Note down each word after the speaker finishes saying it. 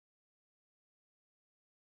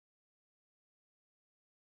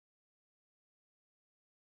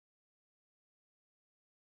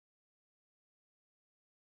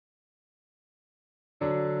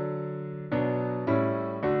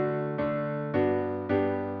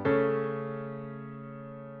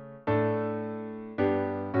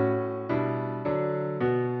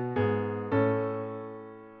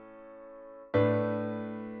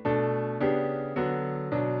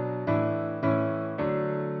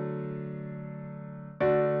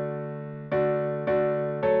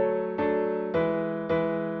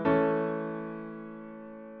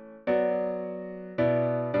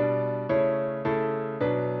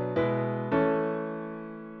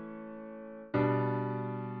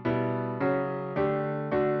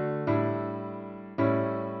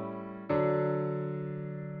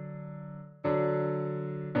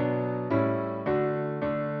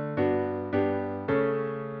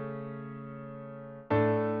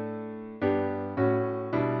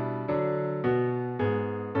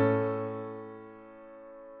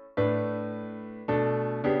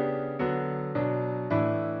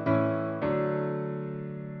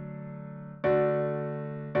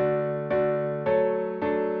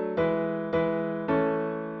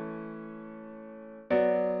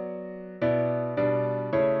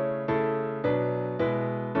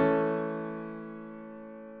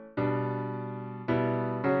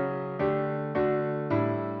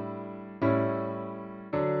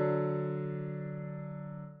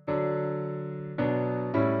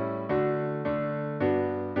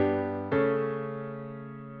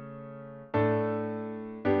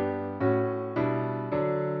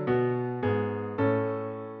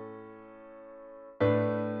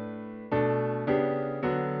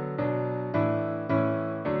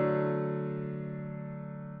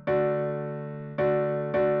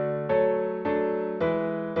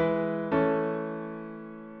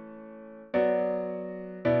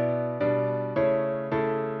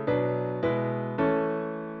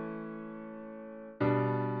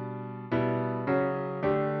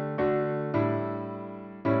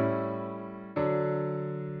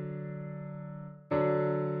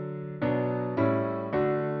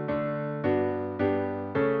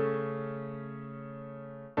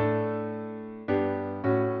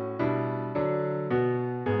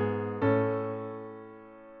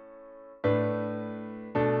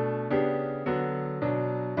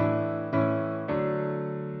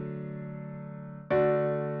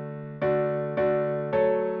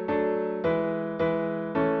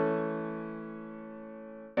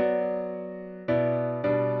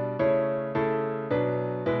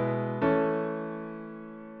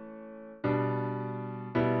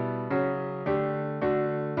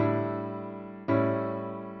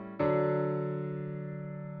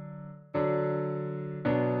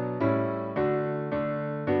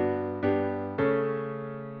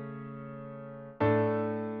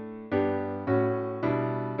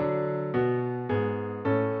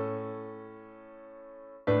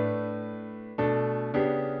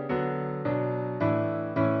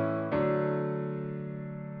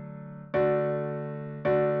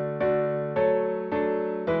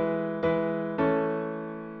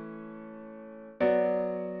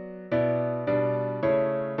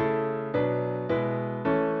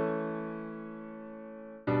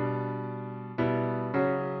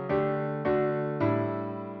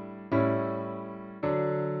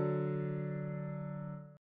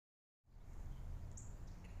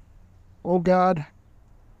O God,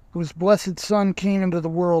 whose blessed Son came into the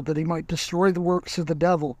world that he might destroy the works of the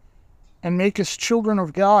devil and make us children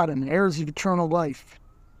of God and heirs of eternal life.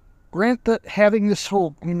 Grant that, having this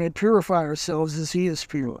hope, we may purify ourselves as he is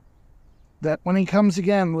pure, that when he comes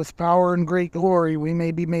again with power and great glory, we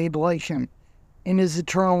may be made like him, in his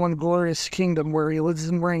eternal and glorious kingdom where he lives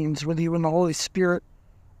and reigns with you in the Holy Spirit,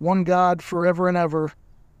 one God, forever and ever.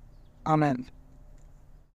 Amen.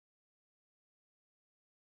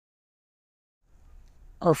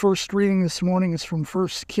 Our first reading this morning is from 1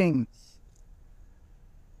 Kings.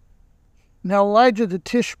 Now Elijah the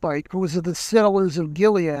Tishbite, who was of the settlers of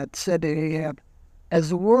Gilead, said to Ahab, As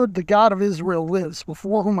the Lord, the God of Israel, lives,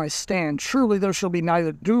 before whom I stand, surely there shall be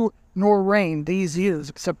neither dew nor rain these years,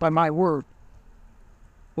 except by my word.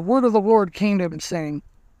 The word of the Lord came to him, saying,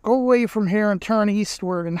 Go away from here and turn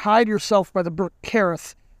eastward, and hide yourself by the brook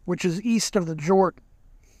Kerith, which is east of the Jordan.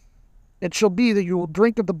 It shall be that you will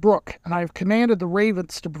drink of the brook, and I have commanded the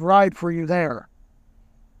ravens to provide for you there.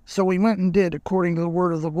 So he went and did according to the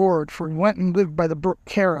word of the Lord, for he went and lived by the brook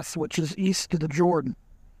Kerith, which is east of the Jordan.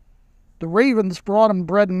 The ravens brought him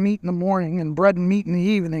bread and meat in the morning, and bread and meat in the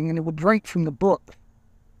evening, and he would drink from the brook.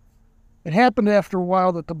 It happened after a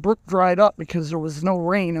while that the brook dried up, because there was no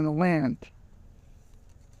rain in the land.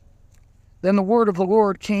 Then the word of the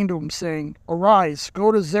Lord came to him, saying, Arise,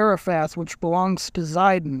 go to Zarephath, which belongs to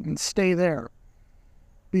Zidon, and stay there.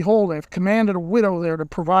 Behold, I have commanded a widow there to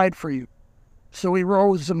provide for you. So he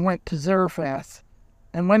rose and went to Zarephath.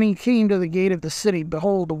 And when he came to the gate of the city,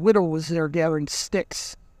 behold, a widow was there gathering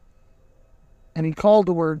sticks. And he called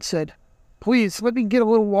to her and said, Please, let me get a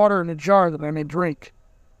little water in a jar that I may drink.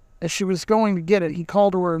 As she was going to get it, he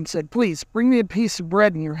called to her and said, Please, bring me a piece of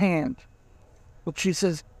bread in your hand. But she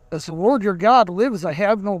says, As the Lord your God lives, I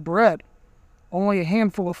have no bread, only a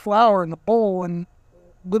handful of flour in the bowl and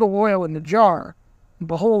little oil in the jar. And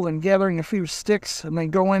behold, I'm gathering a few sticks, and they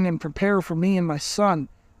go in and prepare for me and my son,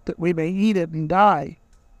 that we may eat it and die.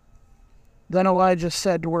 Then Elijah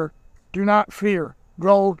said to her, Do not fear.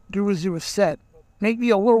 Go, do as you have said. Make me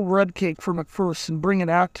a little bread cake from it first, and bring it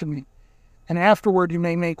out to me. And afterward you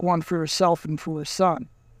may make one for yourself and for your son.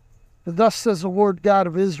 For thus says the Lord God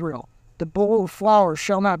of Israel, The bowl of flour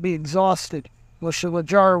shall not be exhausted, nor shall the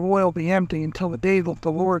jar of oil be empty, until the day that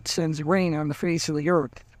the Lord sends rain on the face of the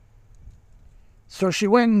earth. So she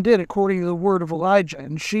went and did according to the word of Elijah,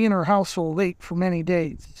 and she and her household ate for many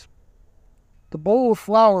days. The bowl of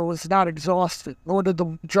flour was not exhausted, nor did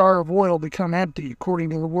the jar of oil become empty, according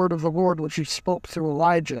to the word of the Lord which he spoke through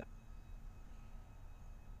Elijah.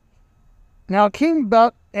 Now it came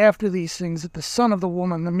about after these things that the son of the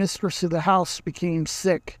woman, the mistress of the house, became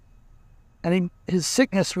sick. And his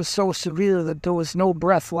sickness was so severe that there was no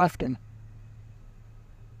breath left in him.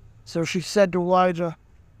 So she said to Elijah,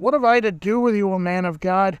 What have I to do with you, O man of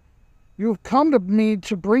God? You have come to me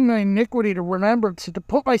to bring my iniquity to remembrance and to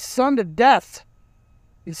put my son to death.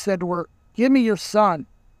 He said to her, Give me your son.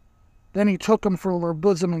 Then he took him from her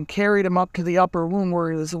bosom and carried him up to the upper room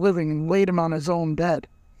where he was living and laid him on his own bed.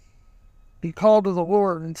 He called to the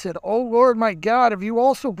Lord and said, O Lord my God, have you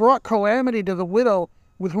also brought calamity to the widow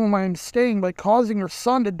with whom I am staying by causing her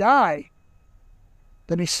son to die?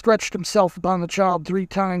 Then he stretched himself upon the child 3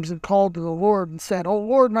 times and called to the Lord and said, O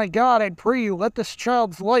Lord my God, I pray you, let this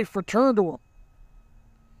child's life return to him.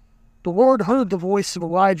 The Lord heard the voice of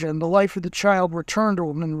Elijah, and the life of the child returned to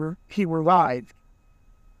him, and he revived.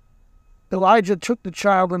 Elijah took the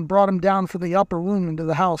child and brought him down from the upper room into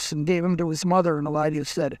the house and gave him to his mother, and Elijah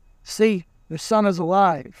said, See, your son is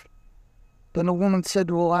alive. Then the woman said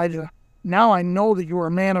to Elijah, Now I know that you are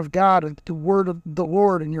a man of God, and that the word of the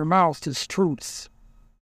Lord in your mouth is truth.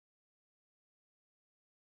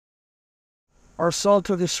 Our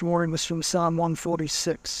psalter this morning was from Psalm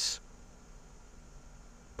 146.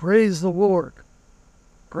 Praise the Lord.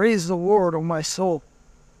 Praise the Lord, O my soul.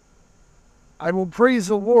 I will praise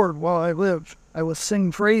the Lord while I live. I will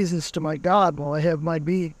sing praises to my God while I have my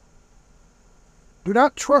being. Do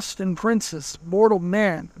not trust in princes, mortal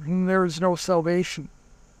man, in whom there is no salvation.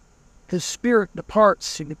 His spirit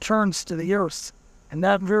departs, he returns to the earth, and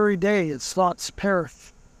that very day his thoughts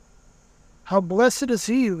perish. How blessed is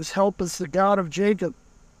he whose help is the God of Jacob,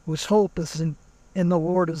 whose hope is in the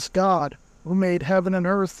Lord his God, who made heaven and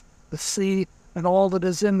earth, the sea, and all that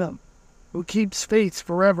is in them, who keeps faith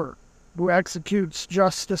forever, who executes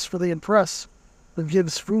justice for the oppressed, who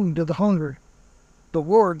gives food to the hungry. The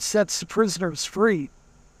Lord sets the prisoners free.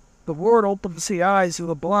 The Lord opens the eyes of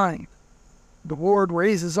the blind. The Lord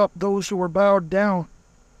raises up those who are bowed down.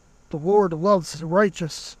 The Lord loves the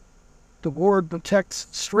righteous. The Lord protects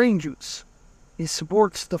strangers. He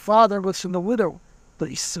supports the fatherless and the widow, but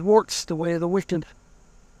he thwarts the way of the wicked.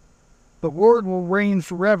 The Lord will reign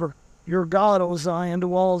forever. Your God, O Zion,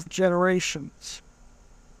 to all generations.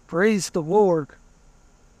 Praise the Lord.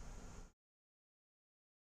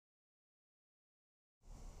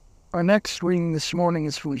 Our next reading this morning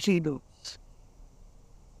is from Hebrews.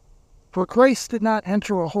 For Christ did not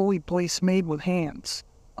enter a holy place made with hands,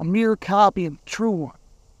 a mere copy of the true one,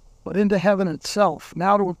 but into heaven itself,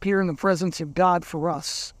 now to appear in the presence of God for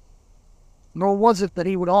us. Nor was it that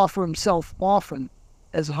he would offer himself often,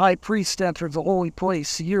 as a high priest enters the holy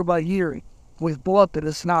place year by year, with blood that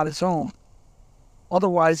is not his own.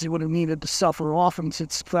 Otherwise he would have needed to suffer often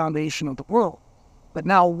since the foundation of the world. But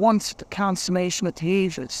now once at the consummation of the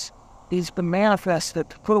ages, he's been manifested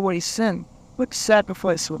to put away sin, with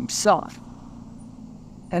sacrifice of himself.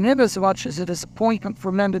 And inasmuch as it is appointment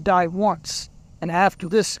for men to die once, and after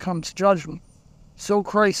this comes judgment, so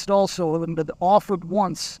Christ also, having been offered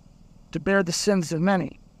once to bear the sins of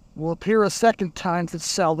many, will appear a second time to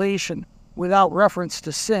salvation, without reference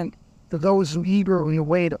to sin, to those who eagerly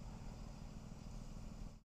await it.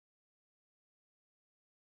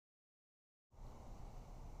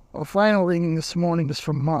 Our final reading this morning is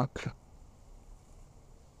from Mark.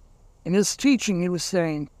 In his teaching, he was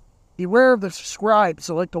saying, beware of the scribes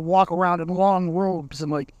who like to walk around in long robes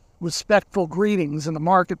and like respectful greetings in the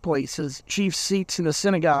marketplaces, chief seats in the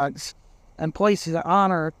synagogues, and places of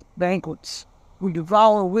honor at banquets, who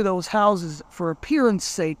devour widows' houses for appearance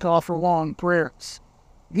sake to offer long prayers.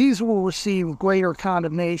 These will receive greater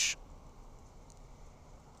condemnation.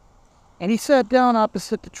 And he sat down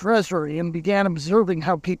opposite the treasury and began observing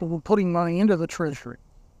how people were putting money into the treasury,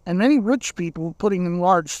 and many rich people were putting in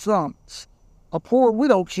large sums. A poor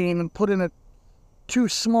widow came and put in 2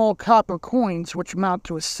 small copper coins, which amount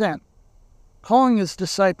to a cent. Calling his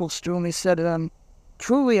disciples to him, he said to them,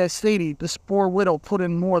 Truly I say to you, this poor widow put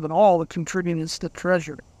in more than all the contributors to the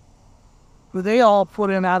treasury. For they all put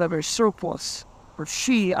in out of her surplus, but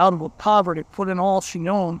she, out of her poverty, put in all she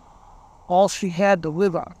owned, all she had to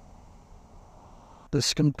live on.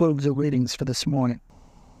 This concludes the readings for this morning.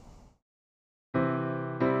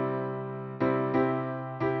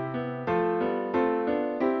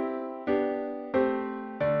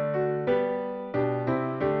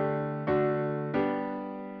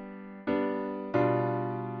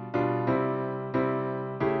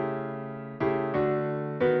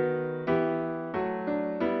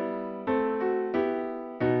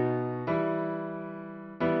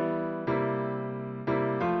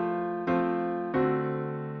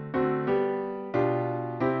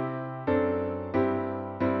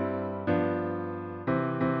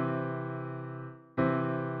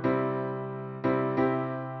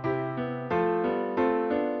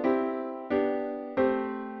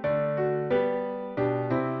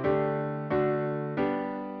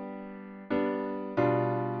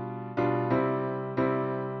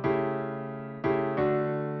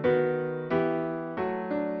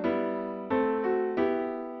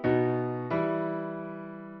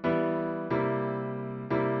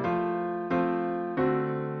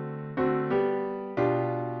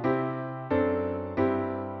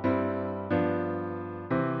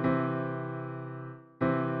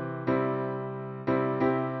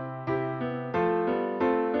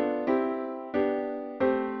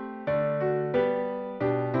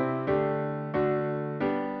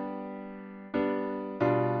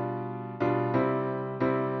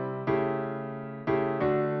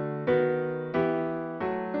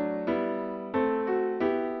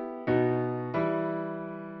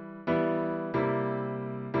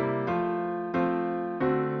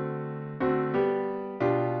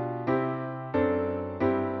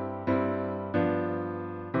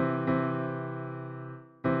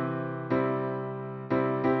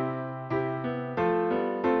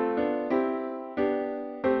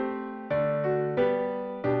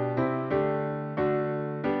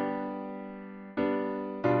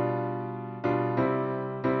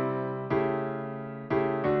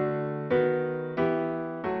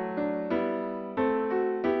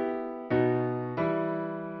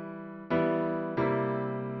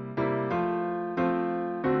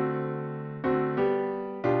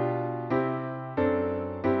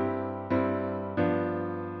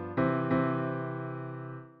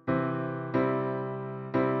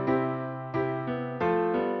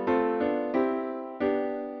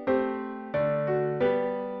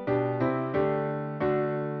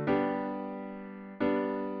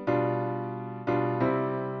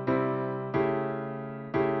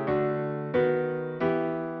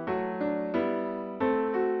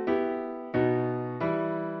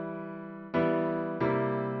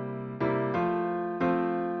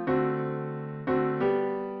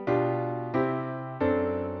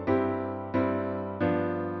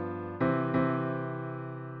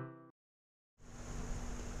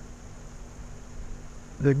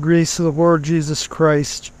 the grace of the Lord Jesus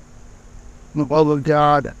Christ, the love of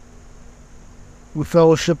God, the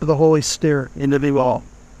fellowship of the Holy Spirit, and of you all.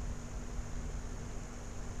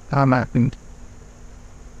 Amen.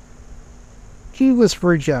 He was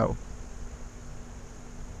freaked out.